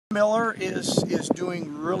Miller is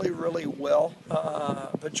doing really well,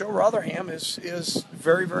 but Joe Rotherham is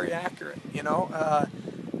very accurate.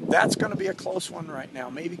 That's going to be a close one right now.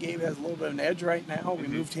 Maybe Gabe has a little bit of an edge right now. We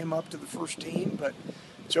moved him up to the first team, but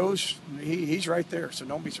he's right there. So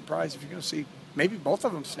don't be surprised if you're going to see maybe both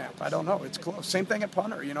of them snap. I don't know. It's close. Same thing at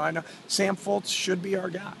punter. I know Sam Fultz should be our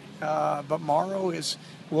guy, but Morrow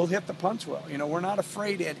will hit the punts well. We're not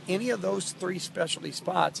afraid at any of those three specialty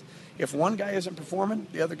spots. If one guy isn't performing,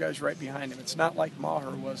 the other guy's right behind him. It's not like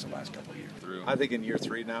Maher was the last couple of years. I think in year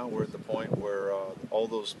 3 now, we're at the point where all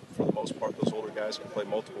those, for the most part, those older guys can play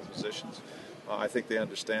multiple positions. I think they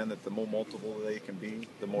understand that the more multiple they can be,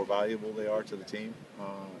 the more valuable they are to the team.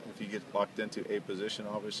 If you get locked into a position,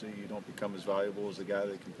 obviously you don't become as valuable as the guy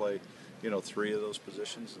that can play, 3 of those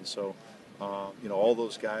positions. And so, all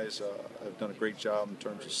those guys have done a great job in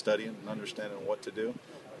terms of studying and understanding what to do.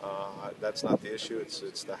 That's not the issue.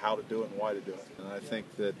 It's the how to do it and why to do it. And I think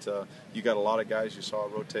that you got a lot of guys. You saw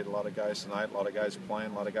rotate a lot of guys tonight. A lot of guys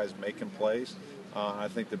playing. A lot of guys making plays. I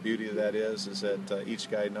think the beauty of that is that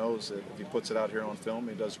each guy knows that if he puts it out here on film,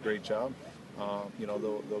 he does a great job.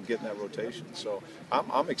 They'll get in that rotation. So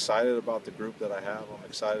I'm excited about the group that I have. I'm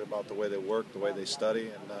excited about the way they work, the way they study,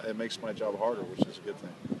 and it makes my job harder, which is a good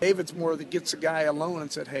thing. David's more that gets a guy alone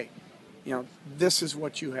and said, hey, this is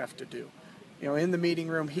what you have to do. In the meeting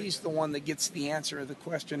room, he's the one that gets the answer of the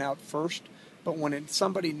question out first. But when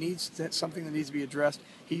somebody needs something that needs to be addressed,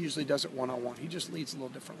 he usually does it one-on-one. He just leads a little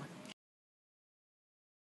differently.